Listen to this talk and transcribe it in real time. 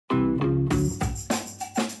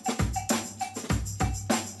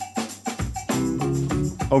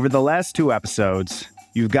Over the last 2 episodes,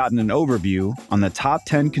 you've gotten an overview on the top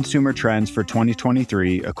 10 consumer trends for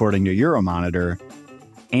 2023 according to Euromonitor,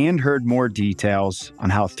 and heard more details on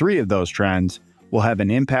how 3 of those trends will have an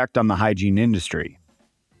impact on the hygiene industry.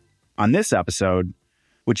 On this episode,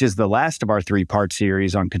 which is the last of our 3-part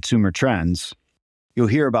series on consumer trends, you'll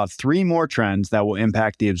hear about 3 more trends that will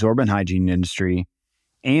impact the absorbent hygiene industry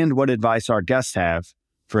and what advice our guests have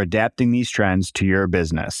for adapting these trends to your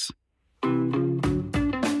business.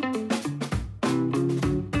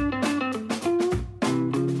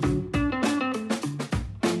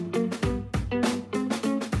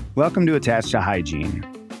 Welcome to Attached to Hygiene,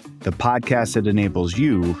 the podcast that enables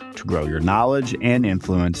you to grow your knowledge and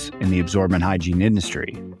influence in the absorbent hygiene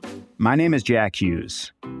industry. My name is Jack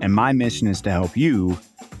Hughes, and my mission is to help you,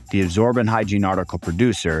 the absorbent hygiene article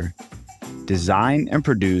producer, design and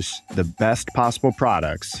produce the best possible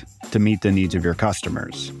products to meet the needs of your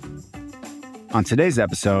customers. On today's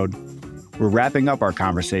episode, we're wrapping up our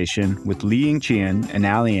conversation with Liying Qian and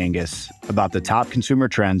Angus about the top consumer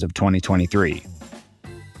trends of 2023.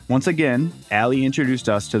 Once again, Ali introduced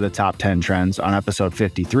us to the top 10 trends on episode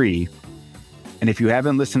 53, and if you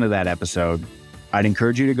haven't listened to that episode, I'd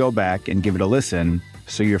encourage you to go back and give it a listen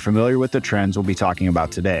so you're familiar with the trends we'll be talking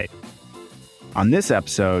about today. On this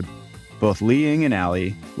episode, both Liying and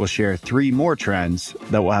Ali will share 3 more trends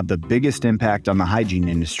that will have the biggest impact on the hygiene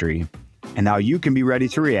industry and how you can be ready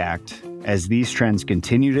to react as these trends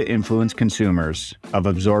continue to influence consumers of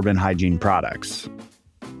absorbent hygiene products.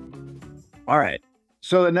 All right.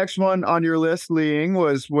 So the next one on your list, Liying,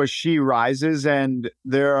 was She Rises, and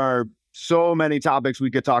there are so many topics we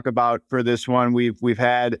could talk about for this one. We've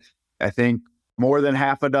had, I think, more than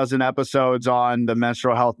half a dozen episodes on the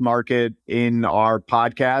menstrual health market in our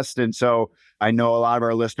podcast, and so I know a lot of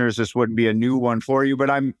our listeners, this wouldn't be a new one for you, but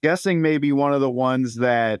I'm guessing maybe one of the ones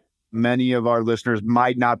that many of our listeners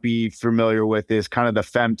might not be familiar with is kind of the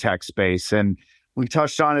femtech space, and we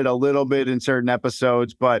touched on it a little bit in certain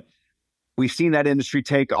episodes, but we've seen that industry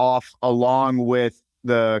take off along with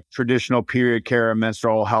the traditional period care and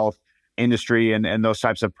menstrual health industry and those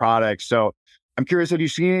types of products. So I'm curious, have you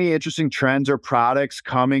seen any interesting trends or products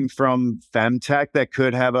coming from femtech that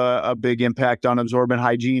could have a big impact on absorbent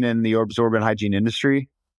hygiene and the absorbent hygiene industry?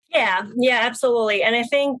 Yeah, absolutely. And I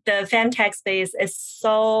think the femtech space is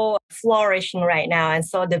so flourishing right now and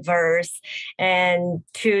so diverse. And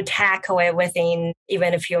to tackle it within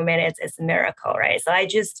even a few minutes is a miracle, right? So I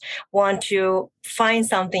just want to find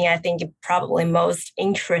something I think probably most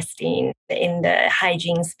interesting in the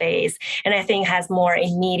hygiene space. And I think has more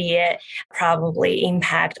immediate probably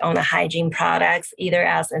impact on the hygiene products, either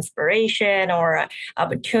as inspiration or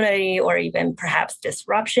opportunity or even perhaps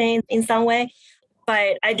disruption in some way.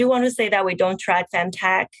 But I do want to say that we don't track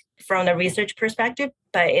femtech from the research perspective,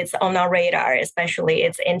 but it's on our radar, especially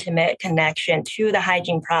its intimate connection to the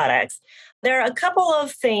hygiene products. There are a couple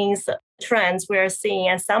of trends we're seeing,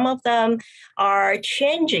 and some of them are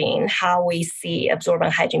changing how we see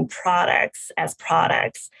absorbent hygiene products as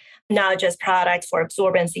products. Not just products for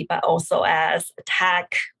absorbency, but also as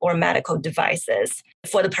tech or medical devices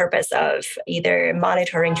for the purpose of either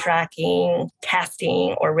monitoring, tracking,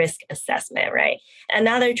 testing, or risk assessment, right?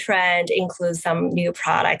 Another trend includes some new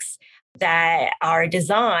products that are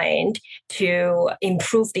designed to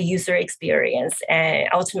improve the user experience and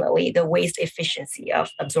ultimately the waste efficiency of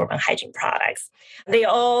absorbent hygiene products. They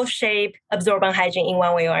all shape absorbent hygiene in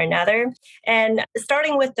one way or another. And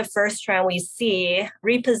starting with the first trend, we see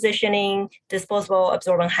repositioning disposable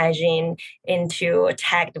absorbent hygiene into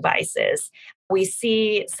tech devices. We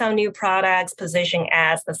see some new products positioned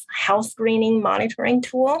as a health screening monitoring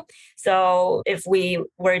tool. So if we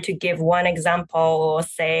were to give one example,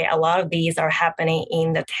 say a lot of these are happening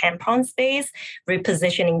in the tampon space,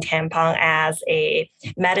 repositioning tampon as a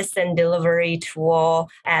medicine delivery tool,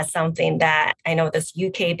 as something that I know this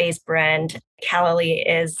UK-based brand, Callie,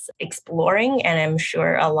 is exploring, and I'm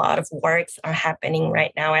sure a lot of works are happening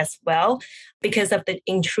right now as well. Because of the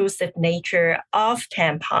intrusive nature of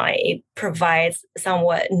tampon, it provides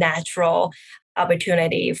somewhat natural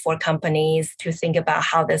opportunity for companies to think about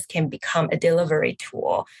how this can become a delivery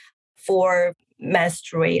tool for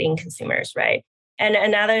menstruating consumers, right? And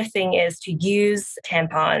another thing is to use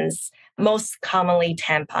tampons, most commonly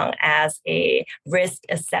tampon, as a risk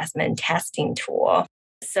assessment testing tool.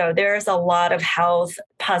 So there's a lot of health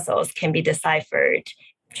puzzles can be deciphered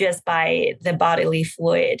just by the bodily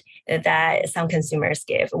fluid that some consumers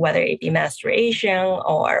give, whether it be menstruation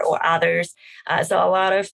or others. So a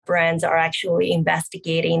lot of brands are actually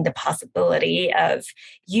investigating the possibility of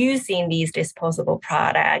using these disposable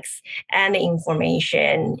products and the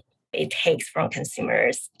information it takes from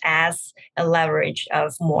consumers as a leverage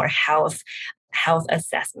of more health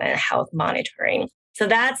assessment, health monitoring. So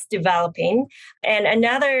that's developing. And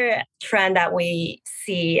another trend that we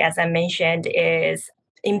see, as I mentioned, is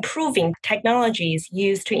improving technologies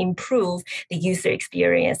used to improve the user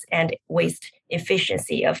experience and waste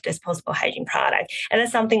efficiency of disposable hygiene product. And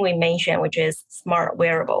that's something we mentioned, which is smart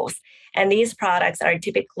wearables. And these products are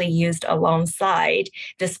typically used alongside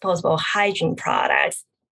disposable hygiene products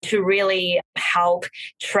to really help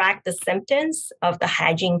track the symptoms of the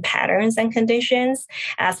hygiene patterns and conditions,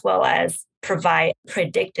 as well as provide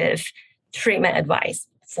predictive treatment advice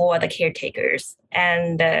for the caretakers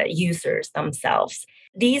and the users themselves.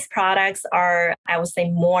 These products are, I would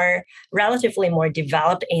say, relatively more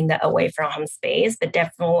developed in the away from home space, but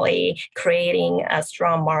definitely creating a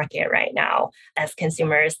strong market right now as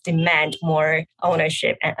consumers demand more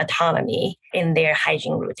ownership and autonomy in their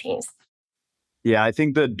hygiene routines. Yeah, I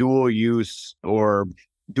think the dual use or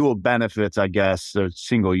dual benefits, I guess, or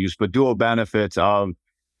single use, but dual benefits of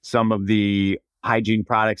some of the hygiene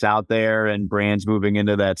products out there and brands moving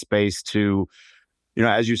into that space to,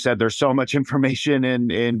 as you said, there's so much information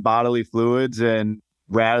in bodily fluids, and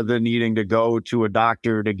rather than needing to go to a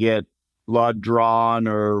doctor to get blood drawn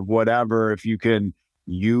or whatever, if you can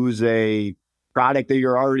use a product that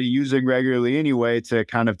you're already using regularly anyway to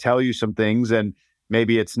kind of tell you some things, and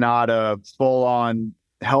maybe it's not a full-on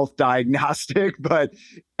health diagnostic, but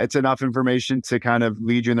it's enough information to kind of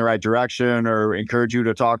lead you in the right direction or encourage you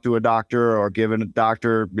to talk to a doctor or give a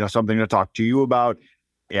doctor, something to talk to you about.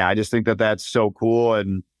 Yeah, I just think that that's so cool.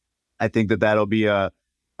 And I think that that'll be a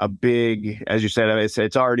big, as you said,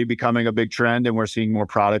 it's already becoming a big trend and we're seeing more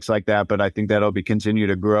products like that. But I think that'll be continue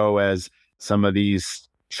to grow as some of these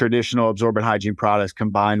traditional absorbent hygiene products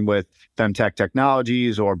combined with femtech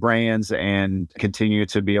technologies or brands and continue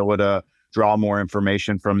to be able to draw more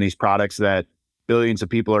information from these products that billions of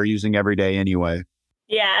people are using every day anyway.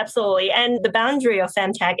 Yeah, absolutely. And the boundary of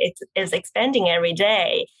femtech is expanding every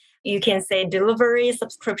day. You can say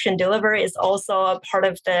subscription delivery is also a part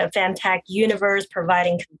of the femtech universe,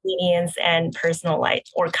 providing convenience and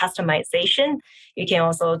personalized or customization. You can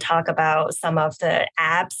also talk about some of the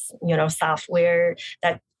apps, software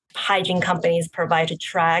that hygiene companies provide to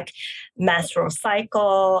track menstrual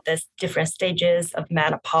cycle, the different stages of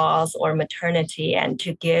menopause or maternity, and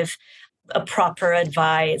to give a proper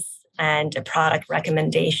advice and product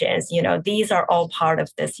recommendations. These are all part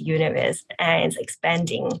of this universe and it's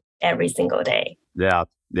expanding every single day. Yeah.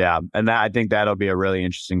 Yeah. And I think that'll be a really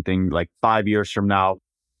interesting thing. Like 5 years from now,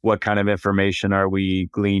 what kind of information are we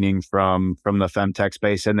gleaning from the femtech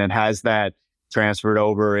space? And then has that transferred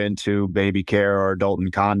over into baby care or adult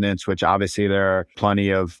incontinence, which obviously there are plenty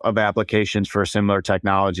of applications for similar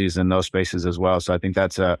technologies in those spaces as well. So I think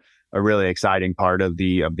that's a really exciting part of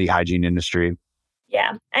the hygiene industry.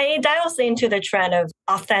 Yeah, and it dials into the trend of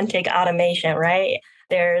authentic automation, right?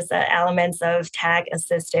 There's elements of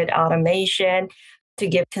tech-assisted automation to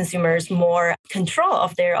give consumers more control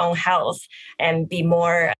of their own health and be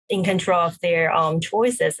more in control of their own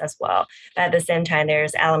choices as well. But at the same time,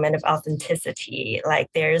 there's element of authenticity, like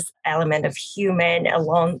there's element of human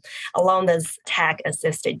along this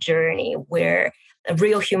tech-assisted journey where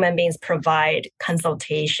real human beings provide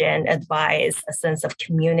consultation, advice, a sense of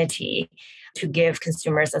community to give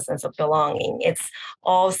consumers a sense of belonging. It's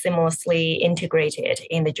all seamlessly integrated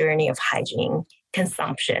in the journey of hygiene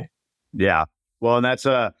consumption. Yeah. Well, and that's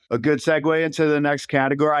a good segue into the next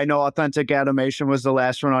category. I know authentic automation was the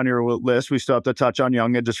last one on your list. We still have to touch on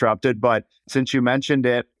young and disrupted, but since you mentioned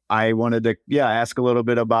it, I wanted to ask a little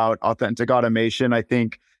bit about authentic automation. I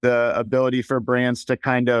think the ability for brands to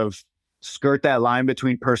kind of skirt that line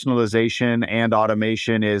between personalization and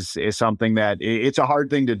automation is something that it's a hard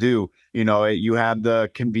thing to do. You have the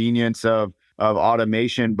convenience of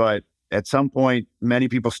automation, but at some point, many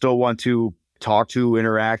people still want to talk to,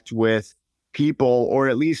 interact with people, or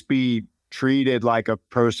at least be treated like a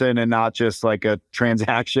person and not just like a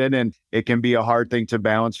transaction. And it can be a hard thing to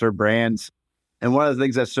balance for brands. And one of the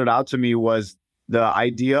things that stood out to me was the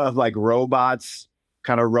idea of like robots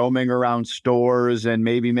kind of roaming around stores and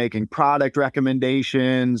maybe making product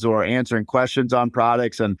recommendations or answering questions on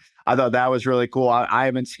products. And I thought that was really cool. I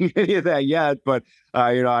haven't seen any of that yet, but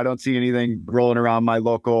I don't see anything rolling around my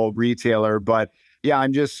local retailer. But yeah,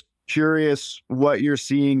 I'm just curious what you're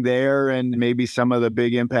seeing there and maybe some of the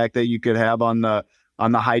big impact that you could have on the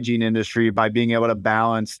hygiene industry by being able to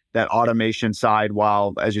balance that automation side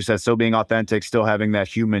while, as you said, still being authentic, still having that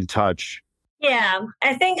human touch. Yeah,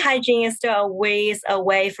 I think hygiene is still a ways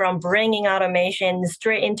away from bringing automation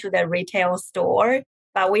straight into the retail store.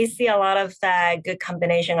 But we see a lot of that good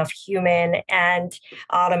combination of human and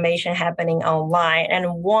automation happening online.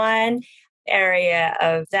 And one area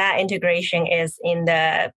of that integration is in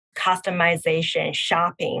the customization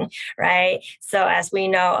shopping, right? So as we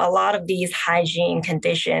know, a lot of these hygiene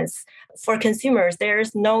conditions for consumers,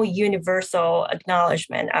 there's no universal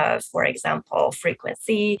acknowledgement of, for example,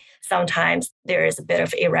 frequency. Sometimes there is a bit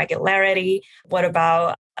of irregularity. What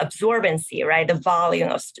about absorbency, right? The volume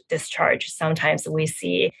of discharge. Sometimes we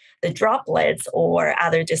see the droplets or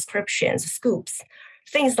other descriptions, scoops,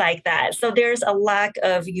 things like that. So there's a lack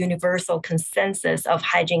of universal consensus of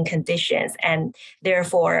hygiene conditions. And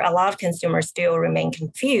therefore, a lot of consumers still remain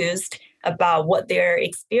confused about what they're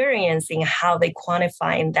experiencing, how they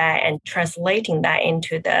quantifying that and translating that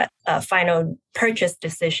into the final purchase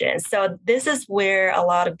decision. So this is where a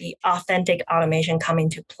lot of the authentic automation come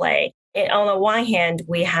into play. And on the one hand,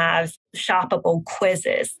 we have shoppable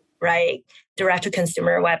quizzes, right?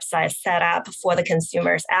 Direct-to-consumer websites set up for the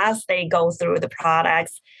consumers as they go through the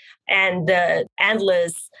products, and the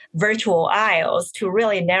endless virtual aisles to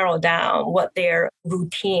really narrow down what their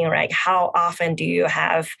routine, right? How often do you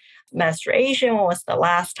have menstruation? What's the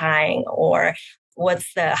last time? Or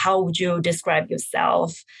how would you describe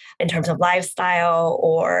yourself in terms of lifestyle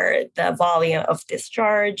or the volume of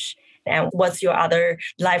discharge? And what's your other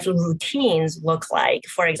life routines look like?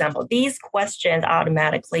 For example, these questions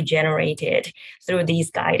automatically generated through these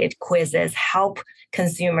guided quizzes help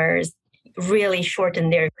consumers really shorten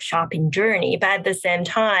their shopping journey. But at the same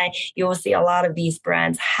time, you will see a lot of these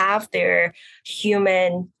brands have their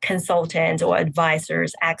human consultants or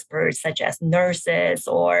advisors, experts such as nurses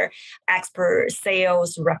or expert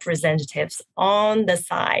sales representatives on the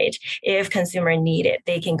side. If consumer need it,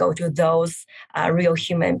 they can go to those real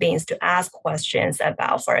human beings to ask questions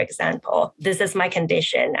about, for example, this is my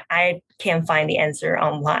condition. I can't find the answer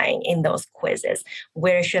online in those quizzes.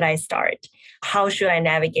 Where should I start? How should I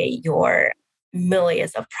navigate your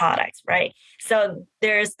millions of products, right? So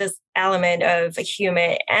there's this element of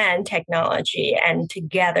human and technology, and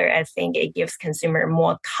together, I think it gives consumer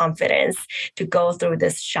more confidence to go through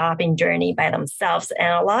this shopping journey by themselves.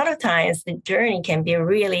 And a lot of times the journey can be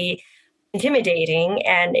really intimidating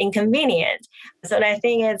and inconvenient. So I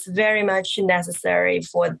think it's very much necessary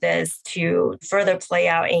for this to further play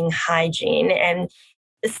out in hygiene, and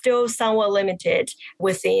still somewhat limited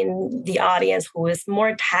within the audience who is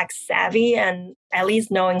more tech savvy and at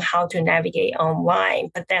least knowing how to navigate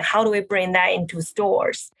online. But then how do we bring that into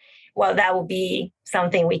stores? Well, that will be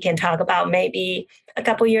something we can talk about maybe a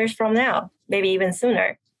couple years from now, maybe even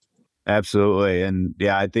sooner. Absolutely. And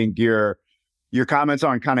yeah, I think your comments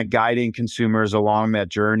on kind of guiding consumers along that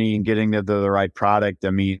journey and getting them the right product.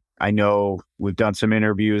 I mean, I know we've done some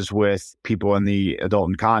interviews with people in the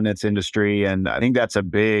adult incontinence industry, and I think that's a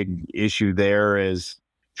big issue there is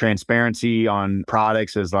transparency on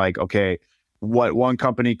products is like, okay, what one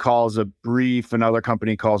company calls a brief, another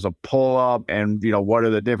company calls a pull-up, and, what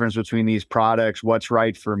are the difference between these products? What's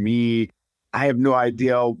right for me? I have no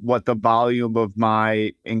idea what the volume of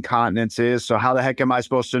my incontinence is. So how the heck am I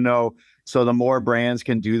supposed to know? So the more brands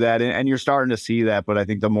can do that, and you're starting to see that, but I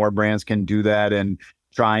think the more brands can do that and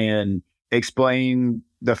try and explain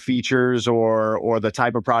the features or the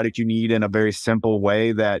type of product you need in a very simple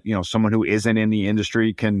way that, someone who isn't in the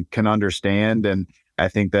industry can understand. And I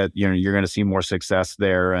think that, you're going to see more success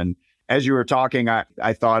there. And as you were talking,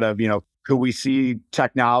 I thought of, could we see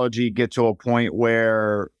technology get to a point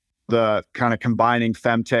where the kind of combining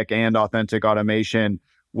femtech and authentic automation,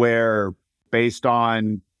 where based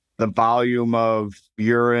on the volume of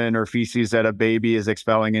urine or feces that a baby is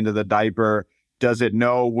expelling into the diaper, does it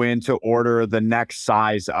know when to order the next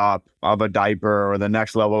size up of a diaper or the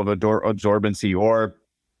next level of absorbency? Or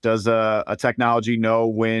does a technology know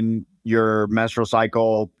when your menstrual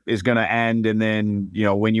cycle is going to end and then,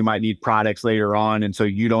 when you might need products later on? And so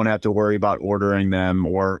you don't have to worry about ordering them,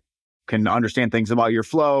 or can understand things about your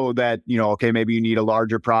flow that, okay, maybe you need a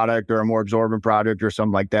larger product or a more absorbent product or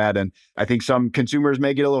something like that. And I think some consumers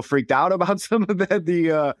may get a little freaked out about some of that,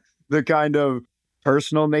 the kind of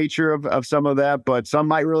personal nature of some of that, but some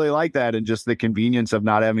might really like that and just the convenience of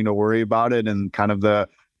not having to worry about it and kind of the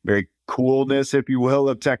very coolness, if you will,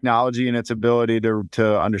 of technology and its ability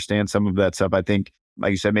to understand some of that stuff. I think,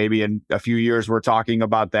 like you said, maybe in a few years we're talking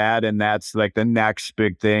about that, and that's like the next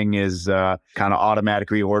big thing is kind of automatic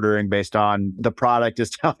reordering based on the product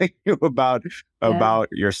is telling you about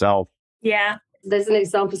yourself. Yeah. There's an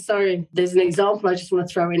example I just want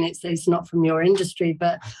to throw in. It's not from your industry,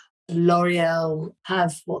 but L'Oreal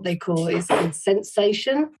have what they call is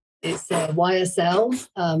sensation. It's a YSL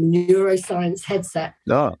neuroscience headset.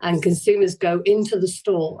 Oh, And consumers go into the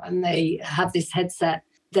store and they have this headset.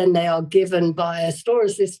 Then they are given by a store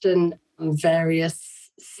assistant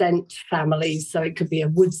various scent families. So it could be a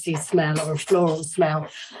woodsy smell or a floral smell.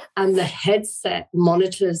 And the headset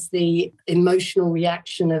monitors the emotional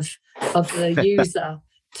reaction of the user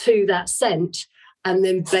to that scent. And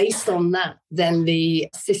then based on that, then the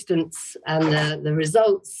assistants and the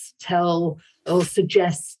results tell or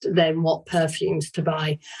suggest then what perfumes to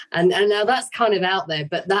buy. And now that's kind of out there,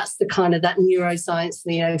 but that's the kind of that neuroscience,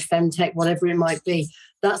 femtech, whatever it might be.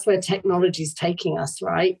 That's where technology is taking us,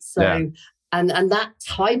 right? So, yeah. And that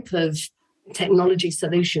type of technology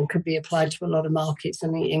solution could be applied to a lot of markets,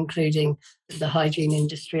 including the hygiene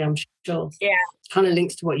industry, I'm sure. Yeah. Kind of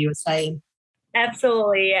links to what you were saying.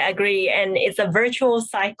 Absolutely agree. And it's a virtual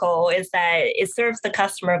cycle, is that it serves the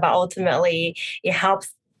customer, but ultimately it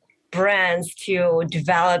helps brands to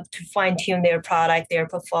develop, to fine-tune their product, their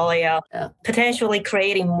portfolio, potentially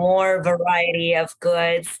creating more variety of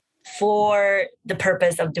goods for the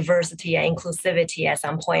purpose of diversity and inclusivity at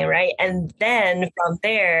some point, right? And then from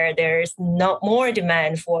there, there's no more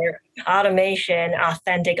demand for automation,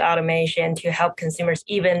 authentic automation, to help consumers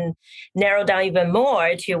even narrow down even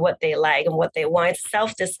more to what they like and what they want. It's a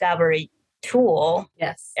self-discovery tool.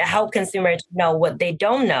 Yes. To help consumers know what they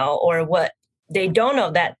don't know, or what they don't know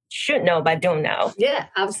that should know but don't know. Yeah,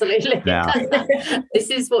 absolutely. Yeah. This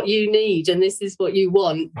is what you need and this is what you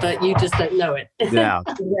want, but you just don't know it. Yeah.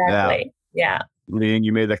 Exactly. Yeah. Liying,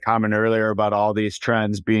 you made the comment earlier about all these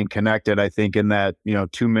trends being connected. I think in that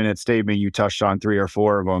 2-minute statement, you touched on 3 or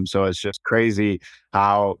 4 of them. So it's just crazy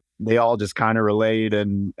how they all just kind of relate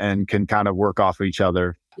and can kind of work off each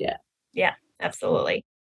other. Yeah. Yeah, absolutely.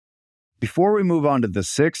 Before we move on to the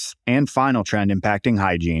 6th and final trend impacting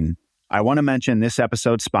hygiene, I want to mention this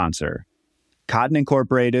episode's sponsor, Cotton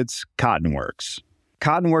Incorporated's Cottonworks.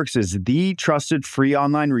 Cottonworks is the trusted free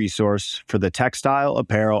online resource for the textile,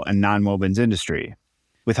 apparel, and nonwovens industry.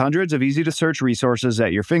 With hundreds of easy-to-search resources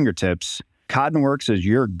at your fingertips, Cottonworks is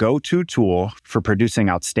your go-to tool for producing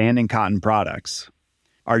outstanding cotton products.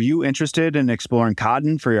 Are you interested in exploring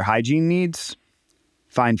cotton for your hygiene needs?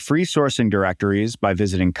 Find free sourcing directories by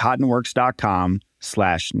visiting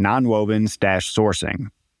cottonworks.com/nonwovens-sourcing.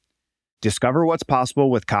 Discover what's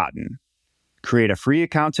possible with cotton. Create a free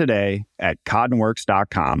account today at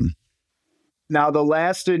cottonworks.com. Now, the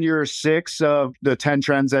last in your 6 of the 10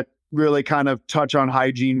 trends that really kind of touch on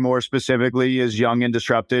hygiene more specifically is young and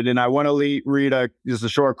disrupted. And I want to read just a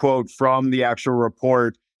short quote from the actual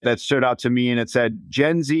report that stood out to me. And it said,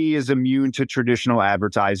 Gen Z is immune to traditional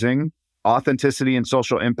advertising. Authenticity and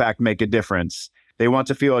social impact make a difference. They want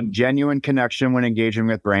to feel a genuine connection when engaging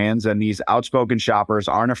with brands, and these outspoken shoppers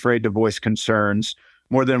aren't afraid to voice concerns.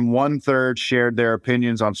 More than 1/3 shared their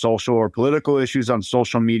opinions on social or political issues on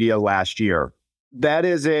social media last year. That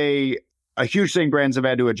is a huge thing brands have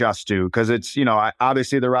had to adjust to, because it's,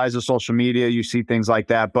 obviously the rise of social media, you see things like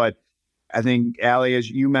that. But I think, Allie,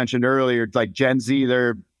 as you mentioned earlier, like Gen Z,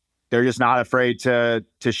 they're just not afraid to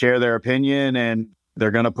share their opinion, and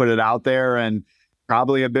they're going to put it out there, and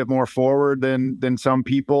probably a bit more forward than some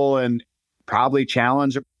people, and probably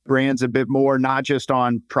challenge brands a bit more, not just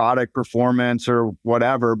on product performance or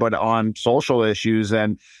whatever, but on social issues.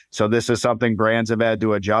 And so this is something brands have had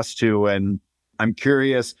to adjust to. And I'm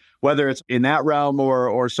curious whether it's in that realm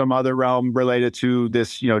or some other realm related to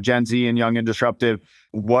this, Gen Z and young and disruptive.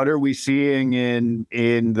 What are we seeing in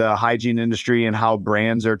the hygiene industry, and how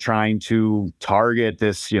brands are trying to target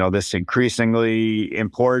this, this increasingly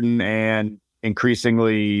important and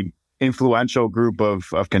increasingly influential group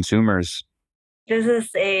of consumers? This is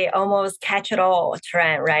a almost catch-it-all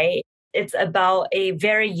trend, right? It's about a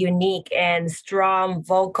very unique and strong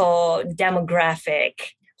vocal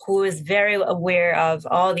demographic who is very aware of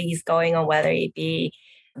all these going on, whether it be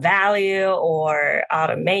value or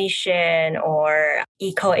automation or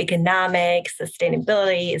eco-economics,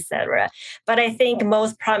 sustainability, etc. But I think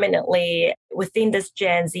most prominently within this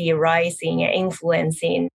Gen Z rising and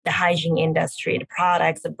influencing the hygiene industry, the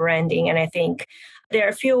products, the branding. And I think there are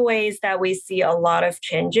a few ways that we see a lot of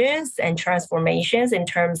changes and transformations in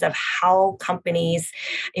terms of how companies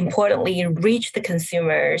importantly reach the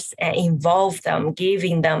consumers and involve them,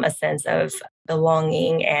 giving them a sense of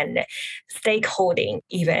belonging and stakeholding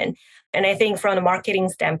even. And I think from the marketing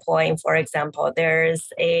standpoint, for example,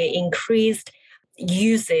 there's a increased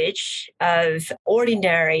usage of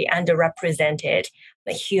ordinary underrepresented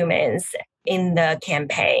humans in the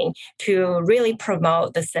campaign to really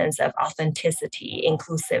promote the sense of authenticity,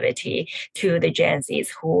 inclusivity to the Gen Zs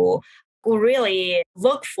who really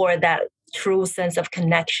look for that true sense of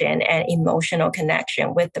connection and emotional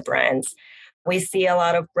connection with the brands. We see a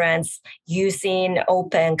lot of brands using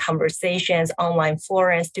open conversations, online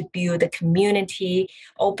forums to build a community,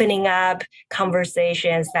 opening up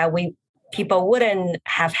conversations that people wouldn't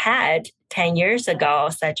have had 10 years ago,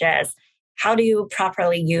 such as how do you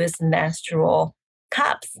properly use menstrual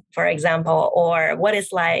cups, for example, or what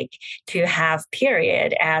it's like to have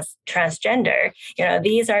period as transgender.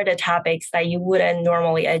 These are the topics that you wouldn't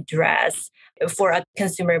normally address for a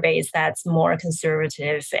consumer base that's more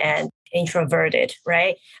conservative and introverted,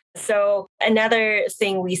 right? So another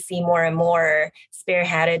thing we see more and more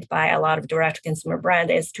spearheaded by a lot of direct-to-consumer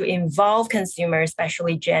brands is to involve consumers,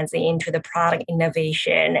 especially Gen Z, into the product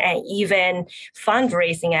innovation and even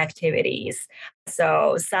fundraising activities.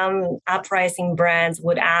 So some uprising brands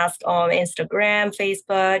would ask on Instagram,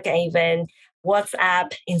 Facebook, and even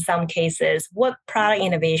WhatsApp, in some cases, what product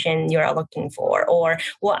innovation you are looking for, or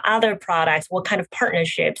what other products, what kind of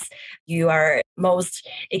partnerships you are most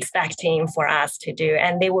expecting for us to do.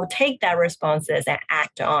 And they will take that responses and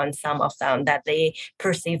act on some of them that they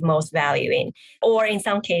perceive most value in. Or in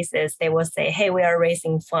some cases, they will say, hey, we are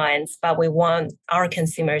raising funds, but we want our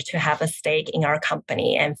consumers to have a stake in our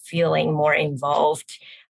company and feeling more involved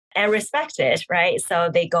and respected, right? So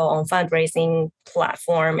they go on fundraising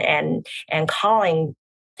platform and calling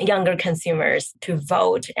younger consumers to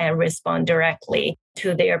vote and respond directly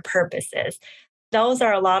to their purposes. Those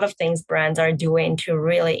are a lot of things brands are doing to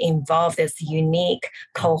really involve this unique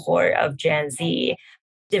cohort of Gen Z,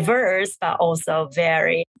 diverse, but also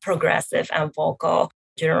very progressive and vocal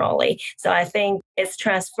generally. So I think it's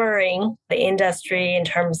transferring the industry in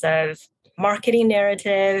terms of marketing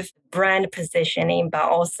narrative, brand positioning, but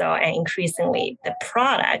also and increasingly the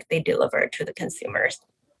product they deliver to the consumers.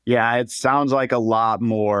 Yeah, it sounds like a lot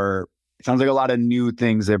of new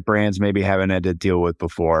things that brands maybe haven't had to deal with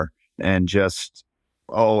before. And just,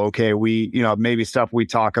 maybe stuff we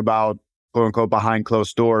talk about, quote unquote, behind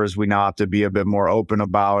closed doors, we now have to be a bit more open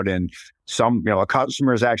about. And a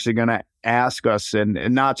customer is actually going to ask us and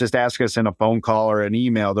not just ask us in a phone call or an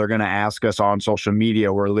email. They're going to ask us on social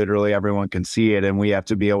media where literally everyone can see it. And we have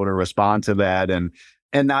to be able to respond to that. And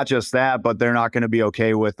not just that, but they're not going to be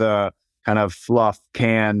okay with a kind of fluff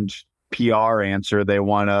canned PR answer. They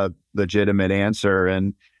want a legitimate answer.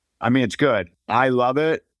 And I mean, it's good. I love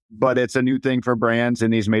it, but it's a new thing for brands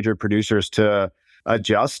and these major producers to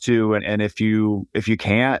adjust to. And if you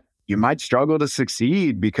can't, you might struggle to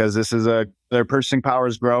succeed because their purchasing power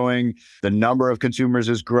is growing. The number of consumers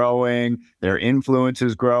is growing. Their influence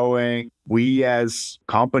is growing. We as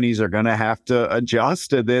companies are going to have to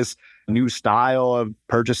adjust to this new style of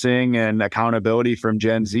purchasing and accountability from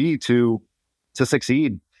Gen Z to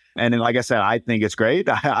succeed. And like I said, I think it's great.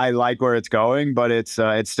 I like where it's going, but it's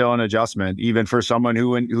still an adjustment, even for someone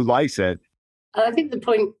who likes it. I think the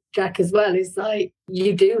point, Jack, as well, is like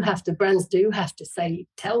brands do have to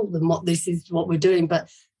tell them this is what we're doing, but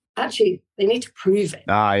actually they need to prove it.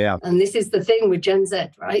 Yeah. And this is the thing with Gen Z,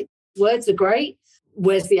 right? Words are great.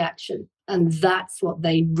 Where's the action? And that's what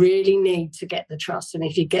they really need to get the trust. And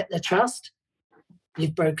if you get the trust,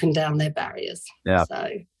 you've broken down their barriers. Yeah.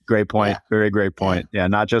 So great point. Yeah. Very great point. Yeah.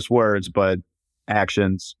 Not just words, but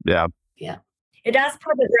actions. Yeah. Yeah. It does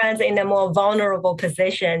put the brands in a more vulnerable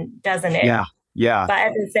position, doesn't it? Yeah. Yeah. But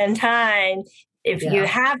at the same time, if you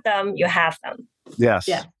have them, you have them. Yes.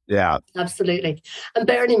 Yeah. Yeah. Absolutely. And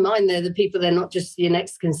bearing in mind, they're the people, they're not just your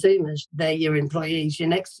next consumers, they're your employees, your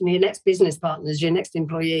next business partners, your next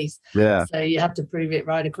employees. Yeah. So you have to prove it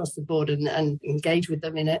right across the board and engage with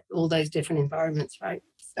them in all those different environments, right?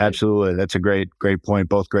 So. Absolutely. That's a great point.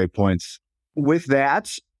 Both great points. With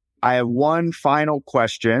that, I have one final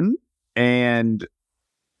question, and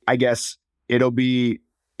I guess it'll be,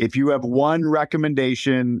 if you have one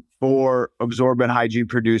recommendation for absorbent hygiene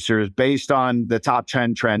producers based on the top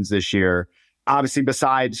 10 trends this year, obviously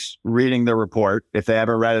besides reading the report, if they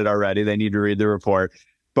haven't read it already, they need to read the report.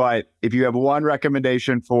 But if you have one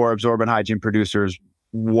recommendation for absorbent hygiene producers,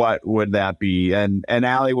 what would that be? And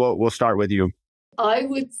Allie, we'll start with you. I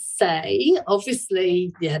would say,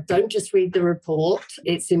 obviously, don't just read the report.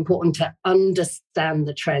 It's important to understand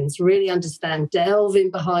the trends, really delve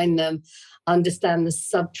in behind them, understand the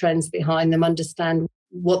sub-trends behind them, understand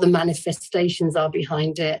what the manifestations are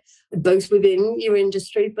behind it, both within your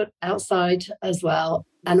industry, but outside as well.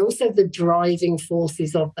 And also the driving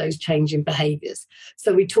forces of those changing behaviors.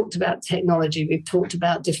 So we talked about technology, we've talked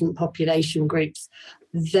about different population groups.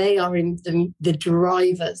 They are in the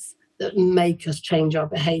drivers that make us change our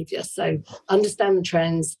behavior. So understand the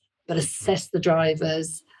trends, but assess the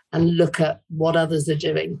drivers and look at what others are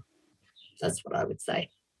doing. That's what I would say.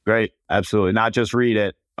 Great. Absolutely. Not just read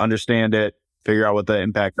it, understand it, figure out what the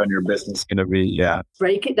impact on your business is going to be. Yeah.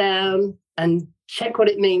 Break it down and check what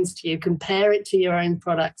it means to you. Compare it to your own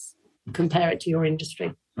products. Compare it to your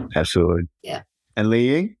industry. Absolutely. Yeah. And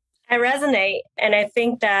Liying? I resonate. And I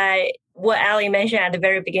think that what Ali mentioned at the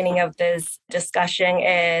very beginning of this discussion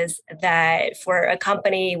is that for a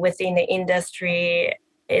company within the industry,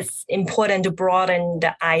 it's important to broaden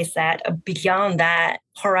the eyesight beyond that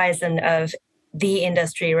horizon of the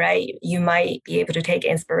industry, right? You might be able to take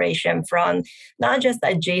inspiration from not just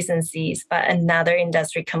adjacencies, but another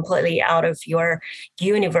industry completely out of your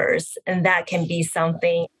universe. And that can be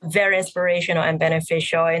something very inspirational and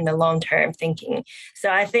beneficial in the long-term thinking. So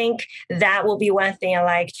I think that will be one thing I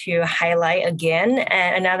like to highlight again.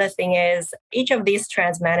 And another thing is each of these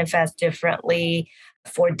trends manifest differently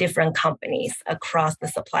for different companies across the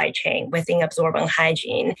supply chain within absorbent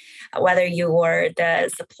hygiene, whether you are the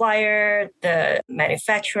supplier, the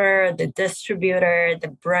manufacturer, the distributor, the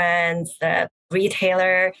brands, the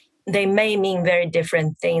retailer, they may mean very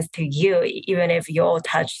different things to you, even if you all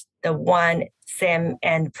touch the one same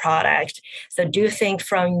end product. So do think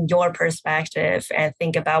from your perspective and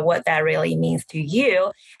think about what that really means to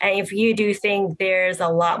you. And if you do think there's a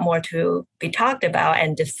lot more to be talked about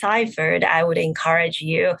and deciphered, I would encourage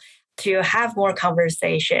you to have more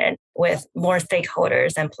conversation with more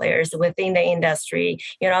stakeholders and players within the industry,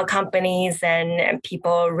 companies and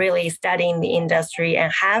people really studying the industry,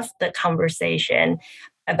 and have the conversation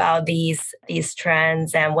about these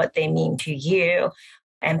trends and what they mean to you,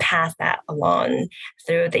 and pass that along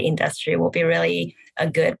through the industry will be really a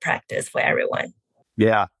good practice for everyone.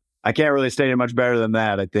 Yeah, I can't really state it much better than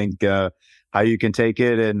that. I think how you can take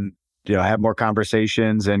it and have more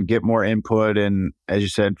conversations and get more input, and as you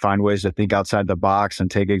said, find ways to think outside the box and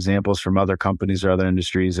take examples from other companies or other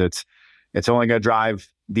industries. It's only going to drive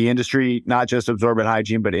the industry, not just absorbent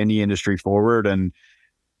hygiene, but any industry forward. And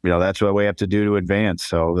that's what we have to do to advance.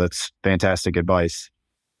 So that's fantastic advice.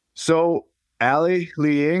 So Ali,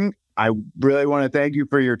 Liying, I really want to thank you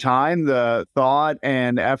for your time, the thought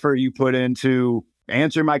and effort you put into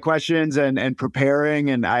answering my questions and preparing.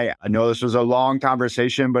 And I know this was a long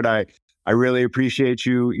conversation, but I really appreciate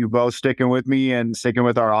you both sticking with me and sticking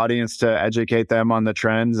with our audience to educate them on the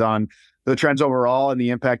trends overall and the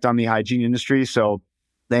impact on the hygiene industry. So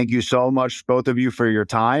thank you so much, both of you, for your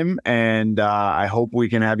time. And I hope we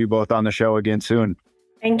can have you both on the show again soon.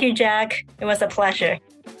 Thank you, Jack. It was a pleasure.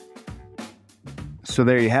 So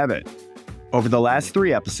there you have it. Over the last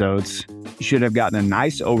 3 episodes, you should have gotten a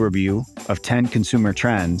nice overview of 10 consumer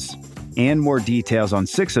trends and more details on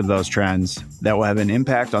 6 of those trends that will have an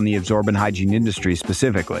impact on the absorbent hygiene industry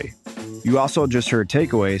specifically. You also just heard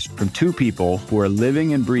takeaways from 2 people who are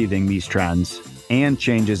living and breathing these trends and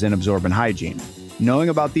changes in absorbent hygiene. Knowing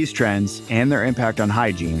about these trends and their impact on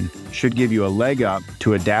hygiene should give you a leg up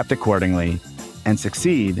to adapt accordingly and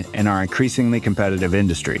succeed in our increasingly competitive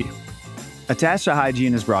industry. Attached to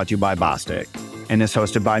Hygiene is brought to you by Bostik and is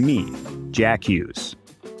hosted by me, Jack Hughes.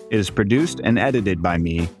 It is produced and edited by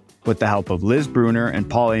me with the help of Liz Bruner and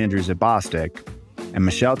Paul Andrews at Bostik, and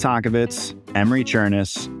Michelle Tonkovitz, Emery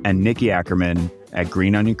Chernis, and Nikki Ackerman at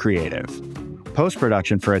Green Onion Creative.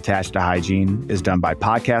 Post-production for Attached to Hygiene is done by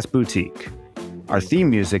Podcast Boutique. Our theme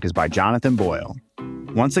music is by Jonathan Boyle.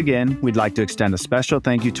 Once again, we'd like to extend a special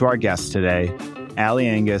thank you to our guests today, Ali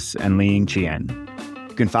Angus and Liying Qian.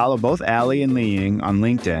 You can follow both Ali and Liying on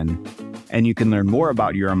LinkedIn, and you can learn more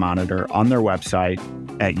about Euromonitor on their website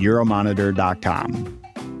at euromonitor.com.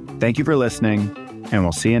 Thank you for listening, and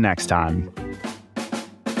we'll see you next time.